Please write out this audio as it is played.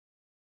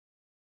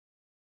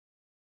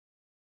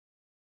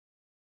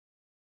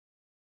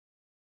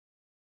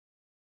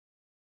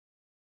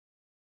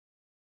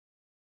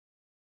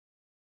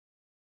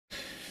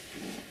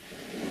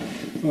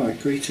Right,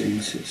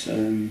 greetings. It's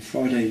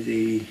Friday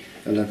the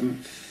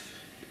 11th,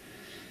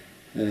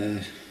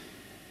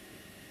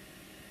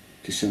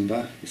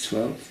 December the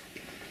 12th,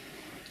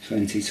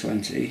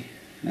 2020,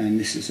 and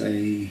this is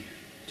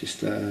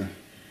just a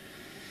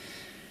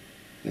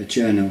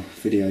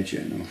video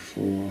journal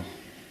for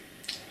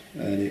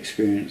the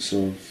experience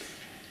of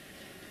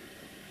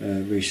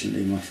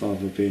recently my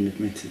father being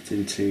admitted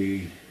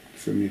into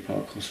Frimley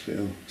Park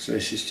Hospital. So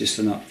this is just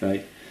an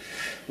update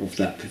of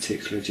that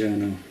particular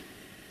journal.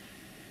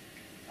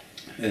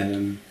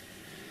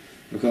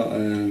 I've got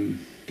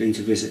been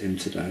to visit him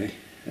today.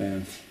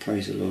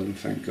 Praise the Lord and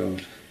thank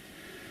God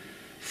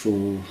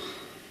for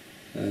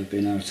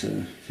being able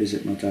to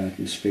visit my dad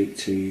and speak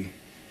to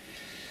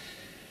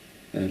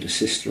the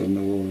sister on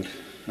the ward.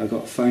 I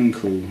got a phone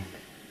call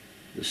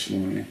this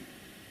morning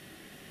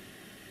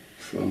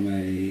from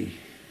a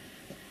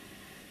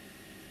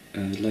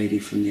lady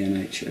from the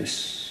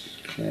N.H.S,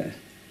 Claire,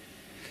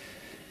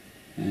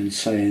 and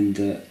saying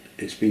that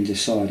it's been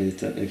decided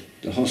that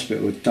the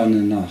hospital had done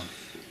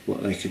enough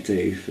what they could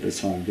do for the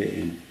time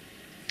being,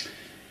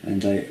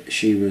 and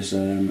she was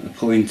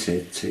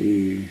appointed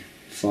to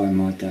find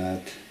my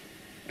dad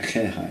a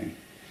care home,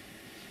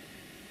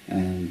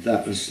 and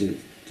that's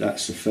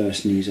the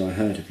first news I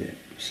heard of it.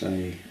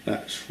 So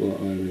that's what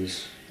I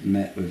was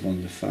met with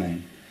on the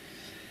phone.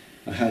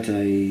 I had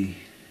an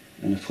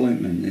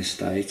appointment this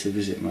day to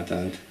visit my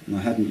dad, and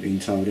I hadn't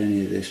been told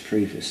any of this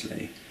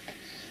previously.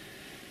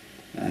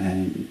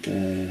 And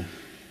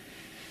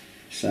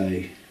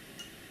so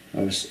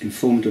I was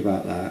informed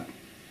about that,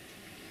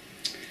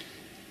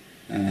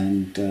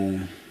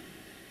 and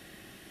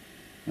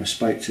I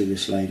spoke to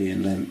this lady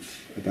in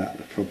length about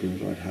the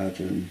problems I'd had,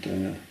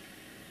 and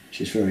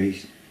she's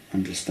very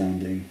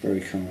understanding, very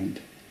kind.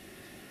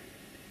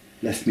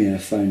 Left me her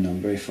phone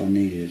number if I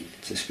needed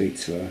to speak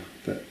to her,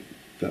 but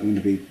I'm going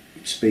to be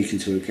speaking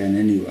to her again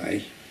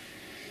anyway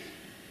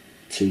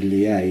to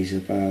liaise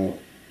about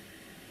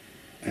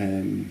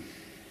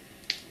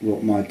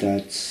what my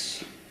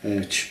dad's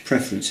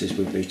preferences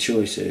would be,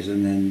 choices,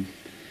 and then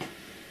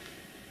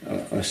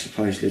I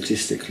suppose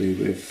logistically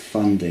with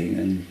funding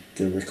and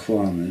the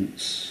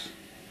requirements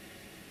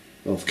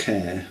of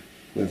care,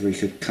 whether he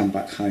could come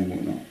back home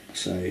or not.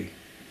 So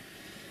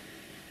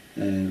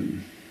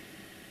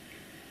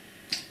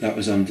that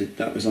was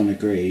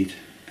unagreed,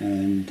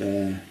 and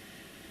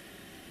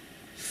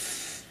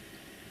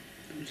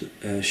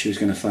she was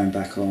going to phone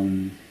back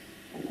on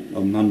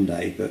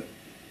Monday, but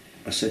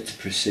I said to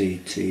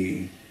proceed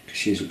to, because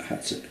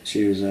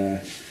she was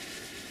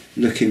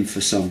looking for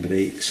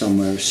somebody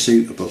somewhere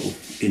suitable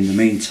in the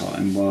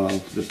meantime while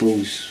the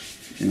ball's,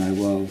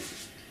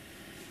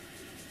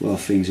 while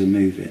things are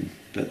moving.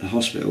 But the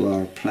hospital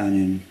are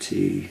planning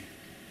to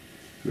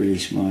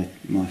release my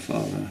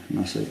father, and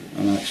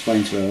I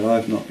explained to her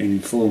I've not been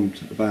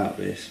informed about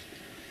this,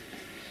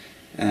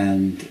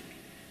 and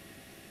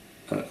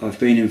I've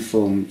been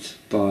informed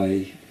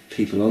by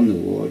people on the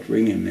ward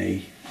ringing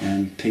me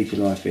and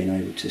people I've been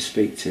able to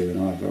speak to when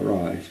I've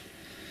arrived.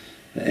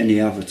 At any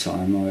other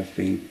time I've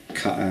been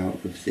cut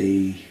out of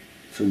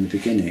from the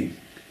beginning,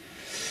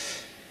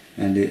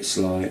 and it's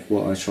like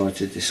what I try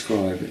to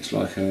describe. It's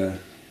like an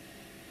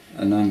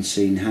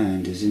unseen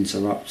hand is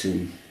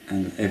interrupting,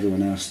 and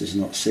everyone else is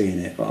not seeing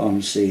it, but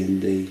I'm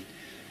seeing the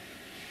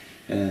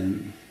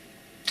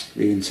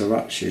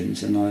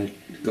interruptions, and I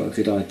got a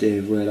good idea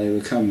of where they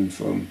were coming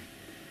from.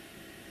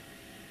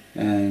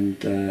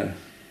 And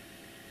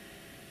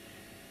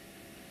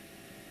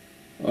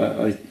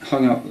I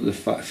hung up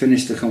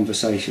finished the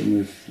conversation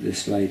with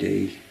this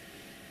lady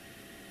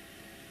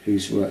who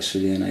works for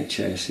the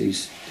N.H.S,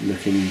 who's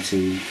looking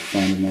into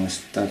finding my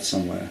dad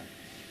somewhere.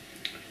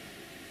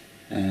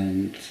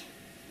 And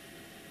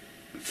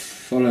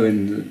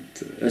following,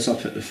 as I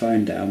put the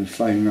phone down, the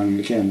phone rang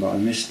again, but I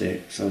missed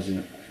it because I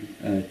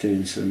was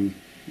doing some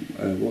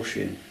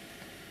washing.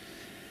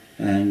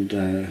 And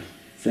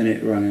then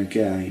it rang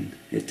again.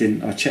 It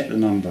didn't. I checked the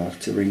number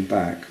to ring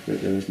back,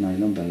 but there was no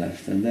number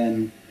left. And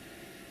then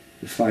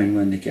the phone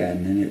went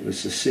again, and it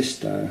was the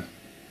sister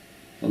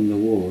on the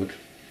ward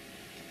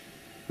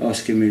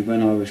asking me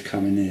when I was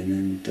coming in,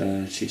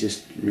 and she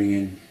just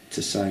ringing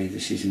to say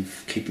that she's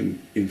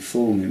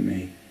informing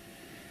me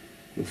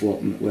of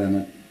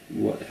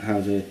how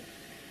they're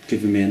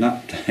giving me an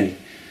update.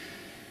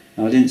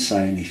 Now, I didn't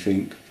say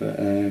anything, but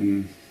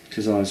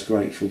because I was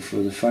grateful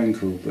for the phone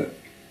call, but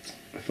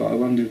I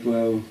wondered,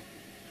 well,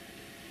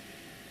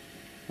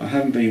 I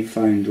haven't been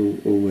phoned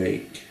all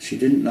week. She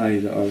didn't know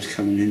that I was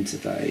coming in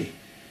today,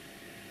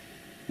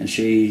 and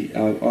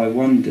I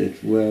wondered,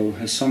 well,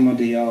 has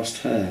somebody asked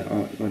her?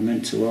 I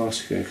meant to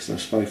ask her because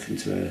I've spoken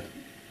to her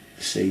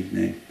this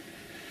evening,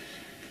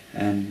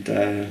 and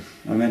I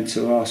meant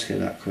to ask her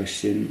that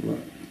question.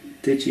 Well,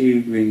 did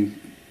you ring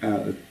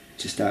out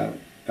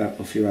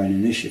of your own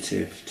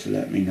initiative to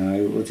let me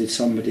know, or did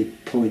somebody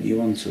point you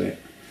onto it?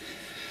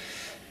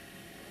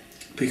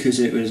 Because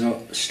it was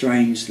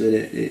strange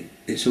that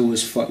it's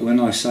always, when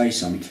I say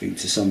something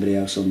to somebody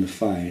else on the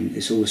phone,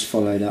 it's always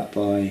followed up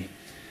by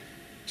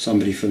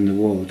somebody from the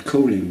ward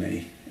calling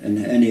me,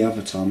 and any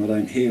other time I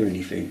don't hear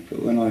anything.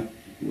 But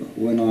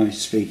when I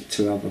speak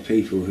to other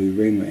people who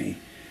ring me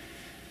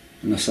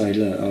and I say,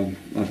 look,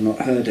 I've not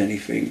heard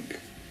anything,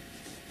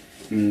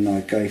 and then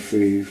I go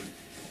through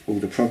all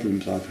the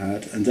problems I've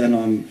had, and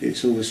then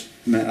it's always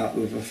met up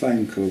with a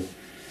phone call.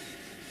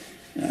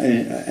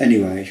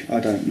 Anyway, I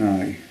don't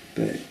know,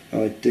 but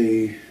I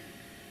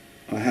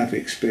have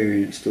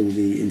experienced all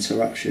the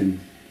interruption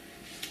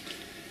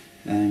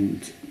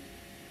and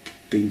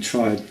been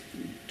tried.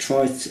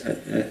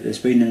 There's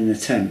been an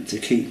attempt to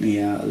keep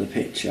me out of the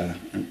picture,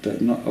 but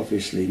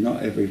obviously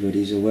not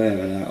everybody's aware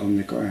of that on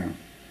the ground,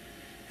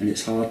 and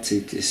it's hard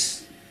to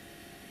just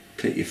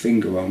put your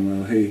finger on,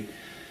 well,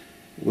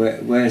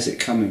 where's it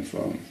coming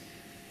from?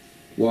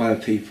 Why are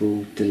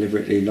people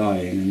deliberately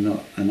lying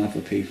and other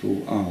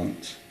people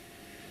aren't?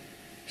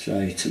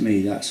 So to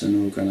me, that's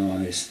an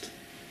organised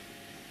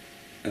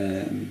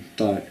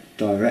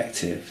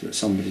directive that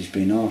somebody's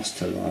been asked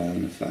to lie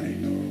on the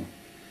phone,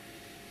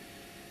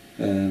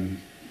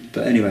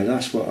 but anyway,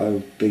 that's what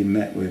I've been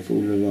met with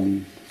all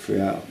along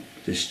throughout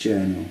this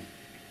journal.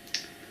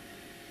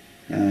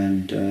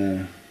 And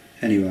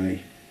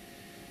anyway,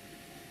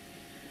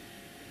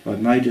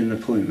 I'd made an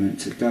appointment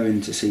to go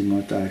in to see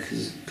my dad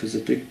because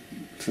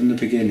from the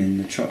beginning,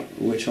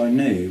 which I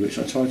knew, which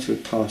I tried to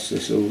pass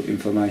this all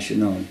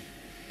information on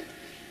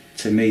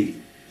to meet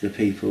the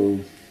people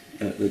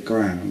at the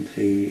ground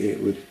who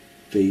it would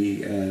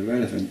be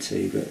relevant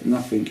to, but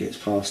nothing gets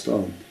passed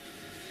on.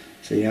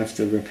 So you have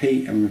to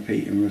repeat and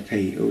repeat and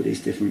repeat all these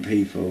different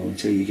people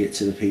until you get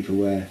to the people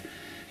where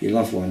your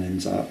loved one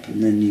ends up,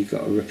 and then you've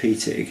got to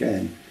repeat it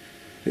again.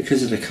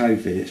 Because of the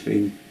COVID, it's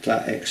been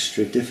that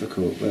extra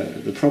difficult.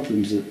 But the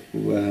problems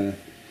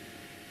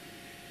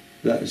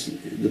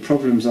the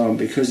problems aren't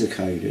because of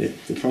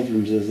COVID. The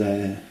problems are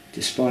there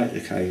despite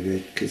the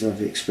COVID, because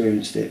I've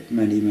experienced it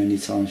many, many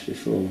times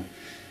before.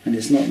 And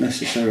it's not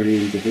necessarily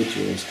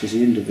individuals, because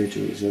the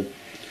individuals are,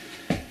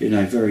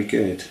 very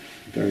good,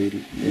 very,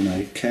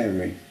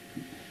 caring.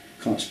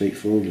 Can't speak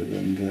for all of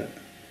them, but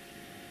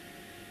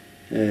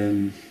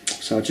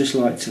so I'd just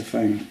like to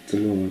thank the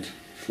Lord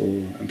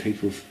and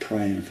people for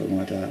praying for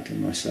my dad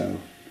and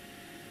myself,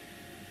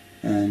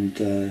 and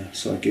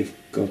so I give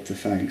God the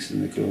thanks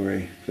and the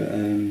glory. But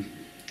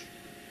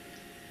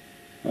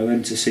I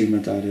went to see my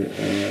dad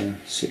at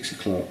 6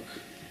 o'clock,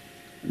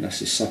 and that's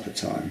his supper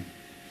time,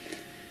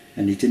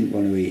 and he didn't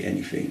want to eat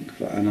anything,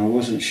 and I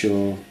wasn't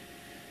sure.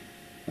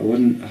 I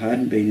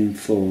hadn't been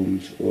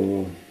informed,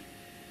 or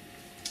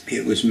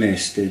it was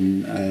missed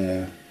in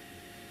the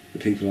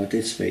people I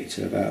did speak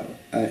to about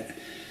the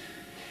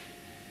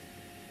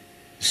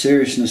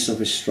seriousness of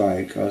his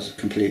stroke. I was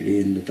completely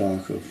in the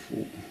dark of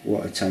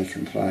what had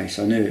taken place.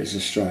 I knew it was a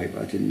stroke,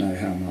 but I didn't know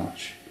how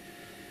much.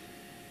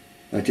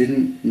 I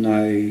didn't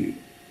know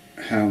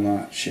how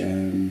much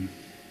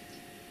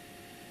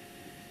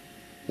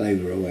they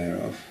were aware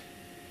of.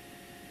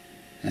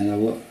 And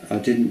I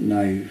didn't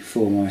know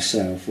for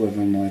myself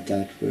whether my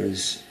dad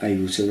was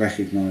able to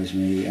recognise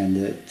me, and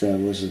that there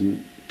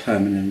wasn't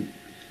permanent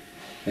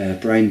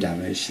brain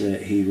damage,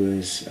 that he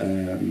was,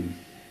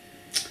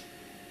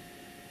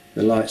 the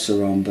lights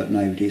are on but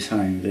nobody's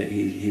home, that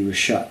he was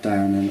shut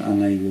down and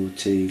unable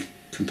to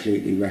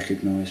completely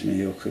recognise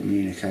me or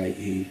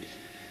communicate.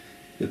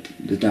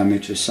 The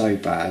damage was so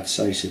bad,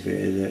 so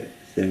severe, that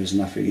there was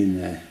nothing in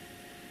there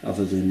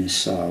other than his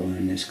soul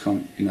and his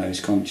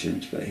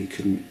conscience, but he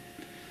couldn't.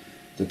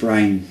 The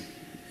brain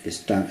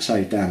is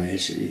so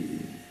damaged,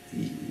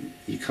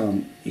 you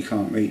can't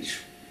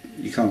reach,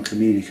 you can't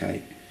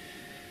communicate.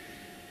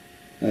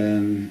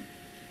 But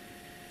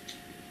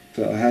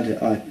I had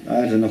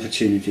an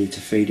opportunity to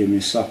feed him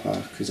his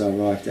supper, because I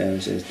arrived there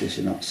as they was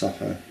dishing up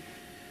supper,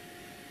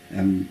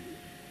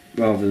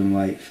 rather than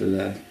wait for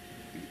the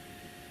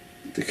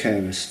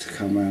carers to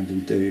come round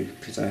and do,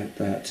 because they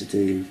had to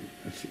do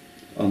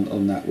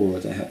on that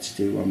ward. They had to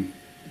do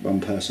one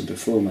person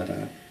before my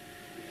dad,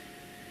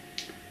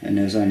 and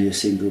there was only a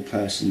single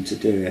person to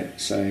do it.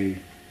 So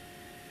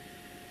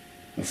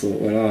I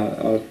thought,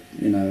 well,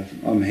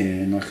 I'm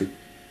here and I could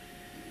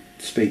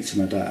speak to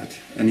my dad,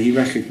 and he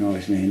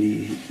recognised me, and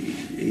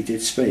he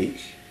did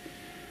speak,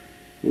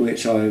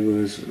 which I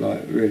was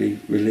like really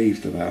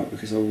relieved about,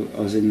 because I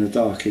was in the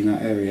dark in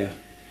that area,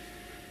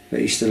 but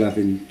he's still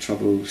having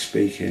trouble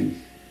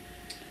speaking.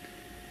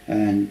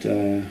 And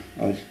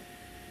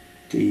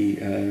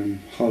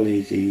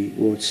Holly, the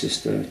ward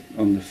sister,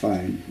 on the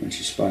phone when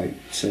she spoke,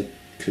 said,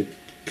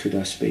 could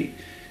I speak?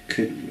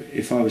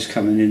 If I was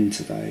coming in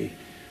today,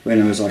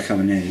 when was I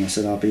coming in? I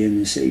said, I'll be in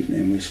this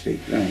evening, we'll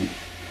speak then.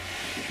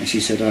 And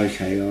she said,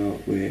 okay,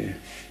 we'll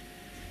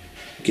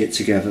get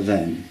together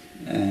then.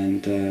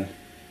 And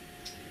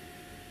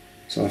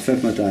so I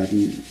fed my dad,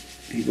 and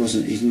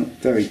he's not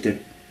very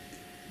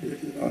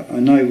I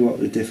know what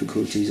the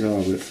difficulties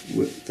are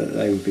with that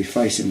they would be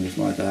facing with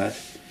my dad,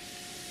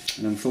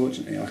 and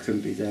unfortunately I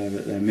couldn't be there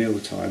at their meal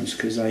times,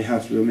 because they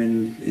have them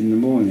in the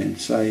morning.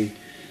 So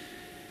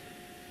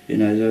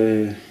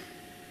because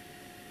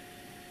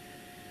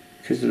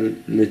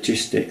of the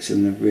logistics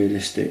and the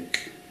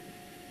realistic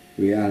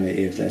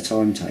reality of their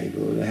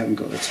timetable. They haven't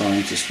got the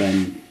time to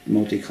spend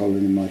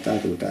mollycoddling my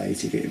dad all day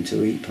to get him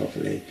to eat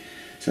properly.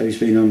 So he's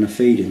been on a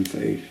feeding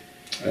tube,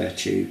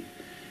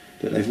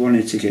 but they've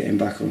wanted to get him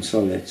back on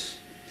solids,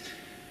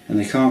 and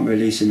they can't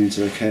release him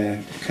into a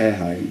care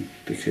home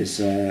because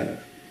they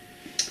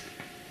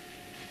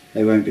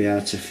won't be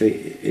able to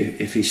feed.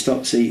 If he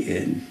stops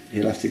eating,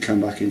 he'll have to come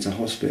back into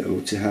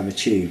hospital to have a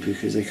tube,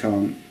 because they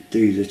can't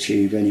do the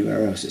tube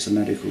anywhere else. It's a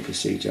medical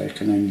procedure. They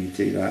can only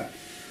do that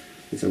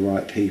with the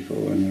right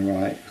people and the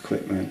right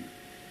equipment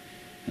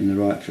and the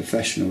right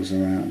professionals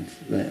around.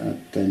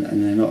 And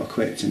they're not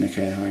equipped in a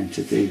care home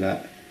to do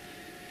that.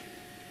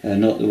 They're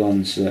not the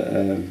ones that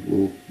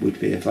would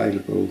be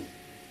available.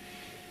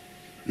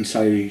 And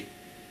so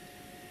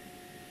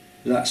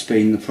that's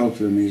been the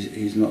problem.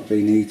 He's not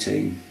been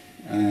eating,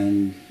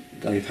 and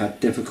they've had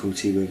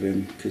difficulty with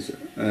him because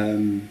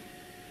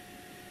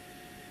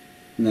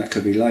and that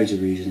could be loads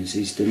of reasons.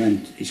 He's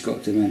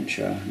got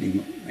dementia,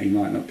 and he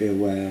might not be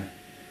aware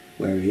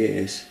where he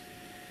is.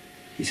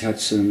 He's had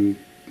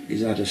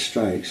a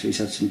stroke, so he's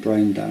had some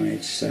brain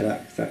damage, so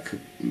that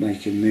could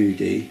make him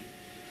moody.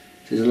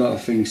 There's a lot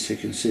of things to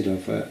consider,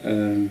 but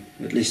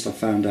at least I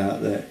found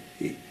out that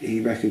he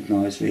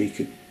recognised me.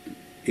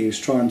 He was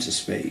trying to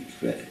speak,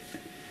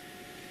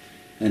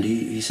 and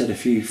he said a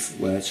few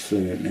words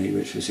fluently,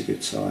 which was a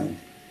good sign.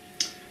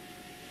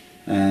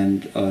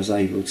 And I was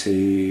able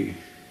to.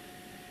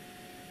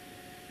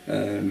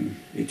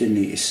 He didn't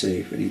eat his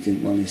soup, and he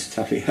didn't want his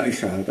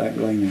tapioca. I don't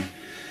blame him.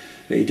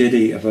 But he did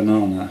eat a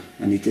banana,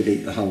 and he did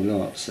eat the whole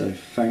lot. So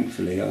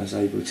thankfully, I was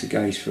able to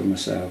gauge for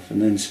myself,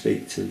 and then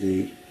speak to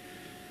the.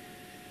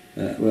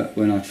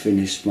 When I'd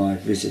finished my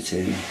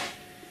visiting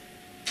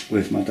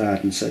with my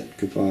dad and said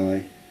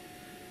goodbye,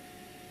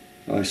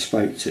 I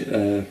spoke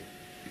to.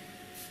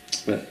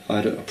 But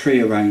I'd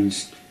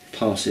pre-arranged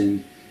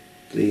passing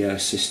the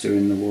sister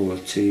in the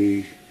ward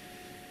to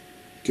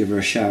give her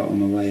a shout on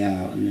my way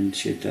out, and then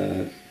she'd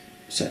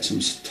set some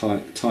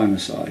time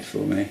aside for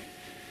me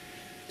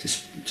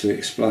to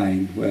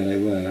explain where they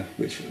were,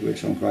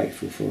 which I'm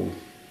grateful for,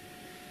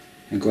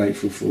 and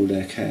grateful for all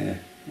their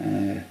care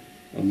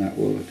on that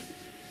ward.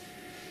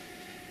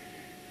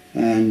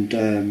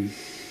 And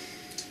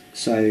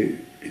so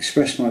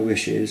expressed my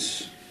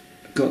wishes,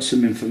 got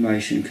some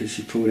information because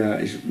she pulled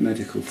out his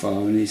medical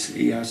file, and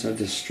he has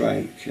had a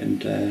stroke,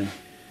 and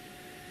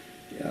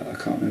I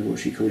can't remember what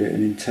she called it,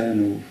 an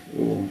internal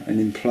or an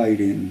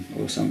imploding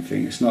or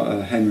something. It's not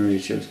a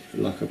hemorrhage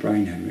like a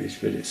brain hemorrhage,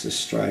 but it's a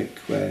stroke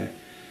where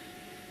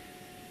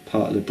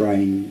part of the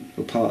brain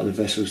or part of the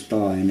vessels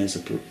die, and there's a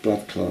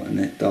blood clot, and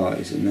it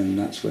dies, and then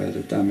that's where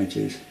the damage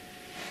is.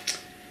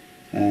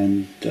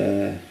 And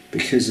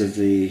because of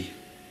the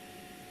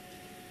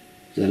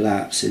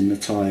lapse in the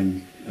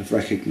time of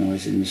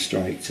recognising the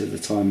stroke to the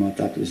time my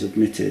dad was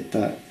admitted,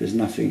 that there's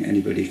nothing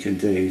anybody can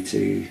do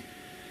to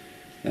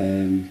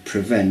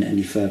prevent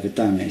any further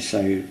damage,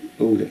 so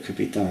all that could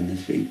be done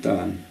has been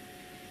done.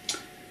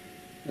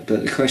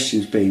 But the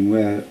question's been,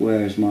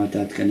 where is my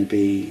dad going to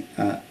be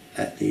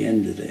at the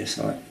end of this,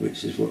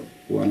 which is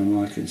one of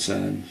my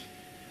concerns.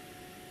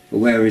 Or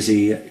where is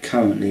he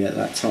currently at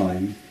that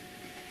time?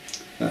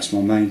 That's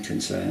my main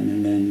concern.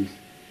 And then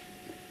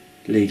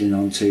leading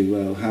on to,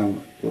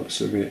 well,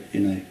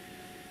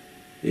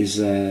 is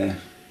there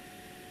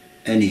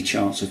any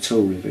chance at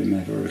all of him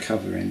ever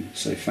recovering?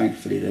 So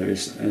thankfully there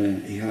is.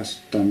 He has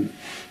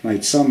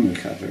made some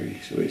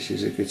recovery, which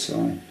is a good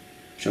sign,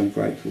 which I'm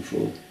grateful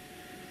for.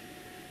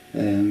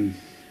 And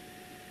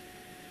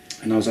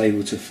I was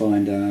able to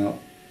find out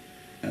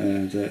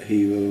that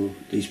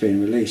he's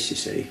been released, you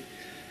see,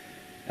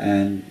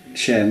 and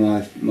share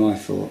my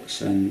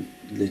thoughts and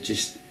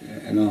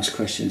ask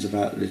questions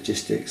about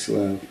logistics.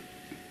 Well,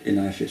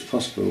 if it's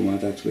possible, my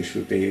dad's wish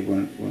would be he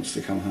wants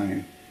to come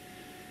home.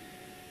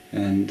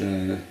 And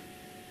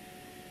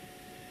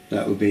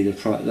that would be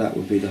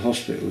the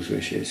hospital's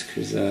wishes,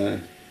 because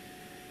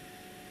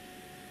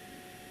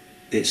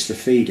it's the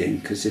feeding.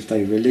 Because if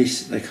they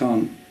release, they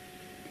can't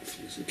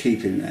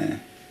keep him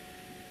there.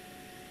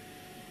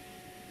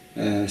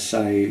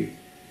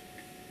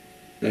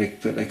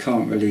 But they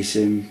can't release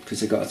him because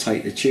they've got to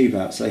take the tube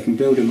out. So they can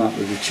build him up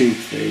with the tube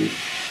feed.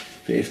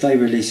 But if they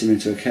release him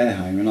into a care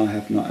home and I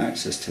have not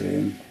access to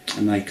him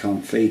and they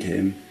can't feed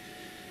him,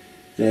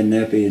 then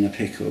they'll be in a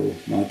pickle.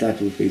 My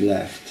dad will be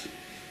left,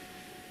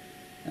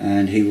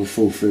 and he will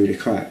fall through the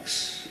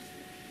cracks,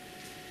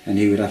 and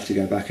he would have to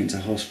go back into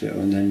hospital,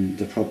 and then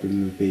the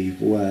problem would be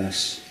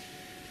worse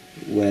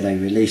where they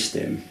released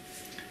him.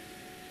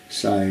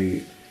 So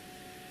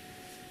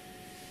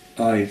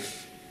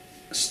I've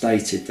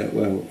stated that,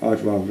 well,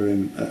 I'd rather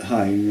him at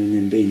home than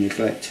him be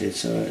neglected,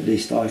 so at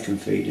least I can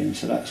feed him.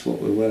 So that's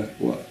what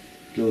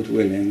Lord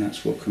willing,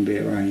 that's what can be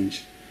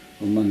arranged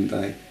on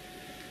Monday.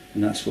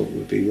 And that's what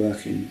we'll be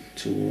working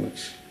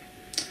towards.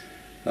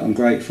 But I'm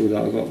grateful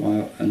that I got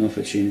an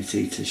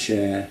opportunity to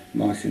share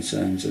my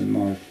concerns and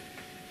my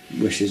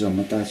wishes on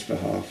my dad's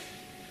behalf,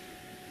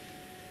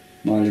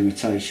 my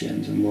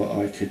limitations and what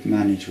I could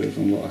manage with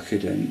and what I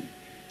couldn't,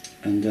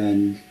 and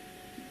then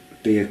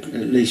at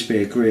least be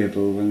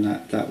agreeable, and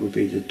that would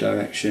be the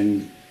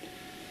direction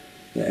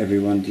that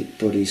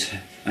everybody's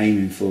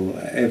aiming for.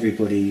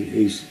 Everybody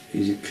who's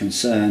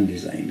concerned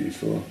is aiming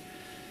for.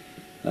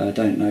 I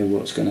don't know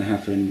what's going to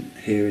happen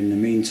here in the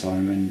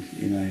meantime,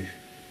 and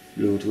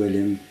Lord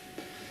willing,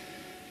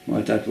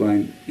 my dad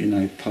won't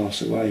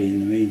pass away in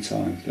the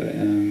meantime, but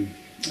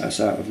that's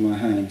out of my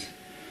hands.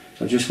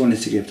 So I just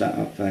wanted to give that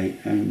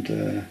update, and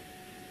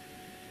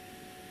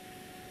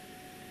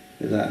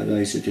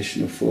those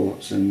additional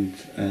thoughts and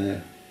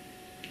the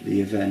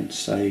events.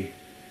 So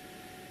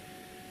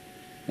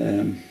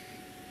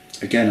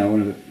again, I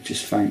want to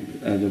just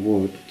thank the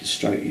ward, the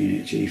stroke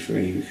unit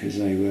G3, because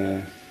they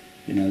were,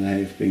 they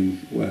have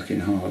been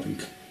working hard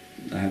and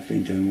they have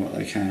been doing what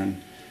they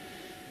can.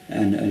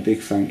 And a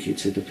big thank you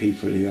to the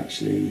people who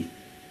actually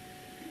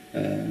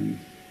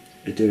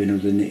are doing all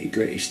the nitty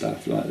gritty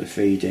stuff, like the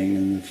feeding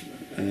and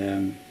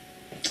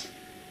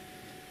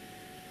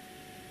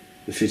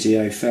the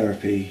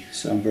physiotherapy.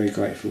 So I'm very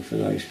grateful for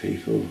those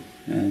people.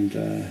 And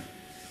I'm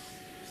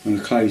going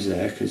to close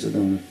there because I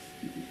don't want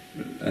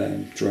to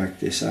drag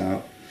this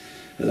out.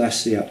 But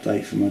that's the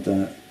update for my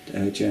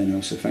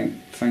journal. So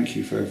thank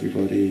you for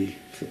everybody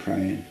for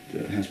praying,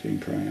 that has been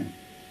praying.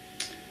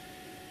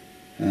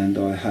 And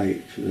I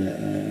hope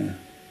that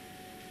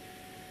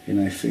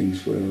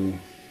things will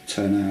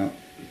turn out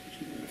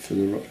for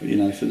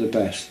the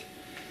best,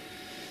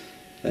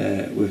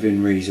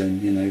 within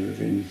reason,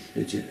 within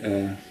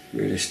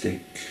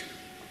realistic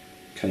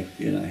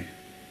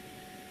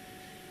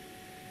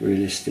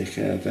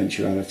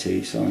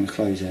eventuality. So I'm going to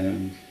close there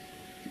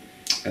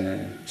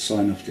and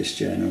sign off this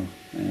journal,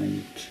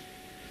 and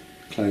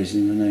close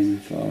in the name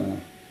of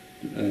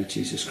our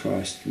Jesus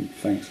Christ, and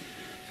thanks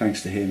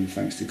to him,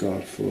 thanks to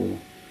God for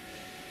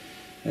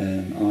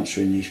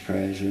answering these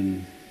prayers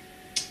and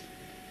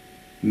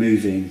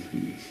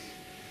moving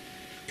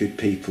good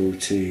people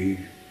to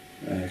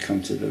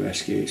come to the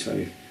rescue.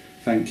 So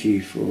thank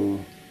you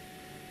for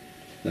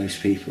those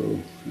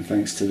people, and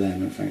thanks to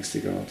them, and thanks to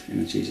God,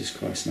 in Jesus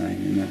Christ's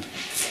name, amen.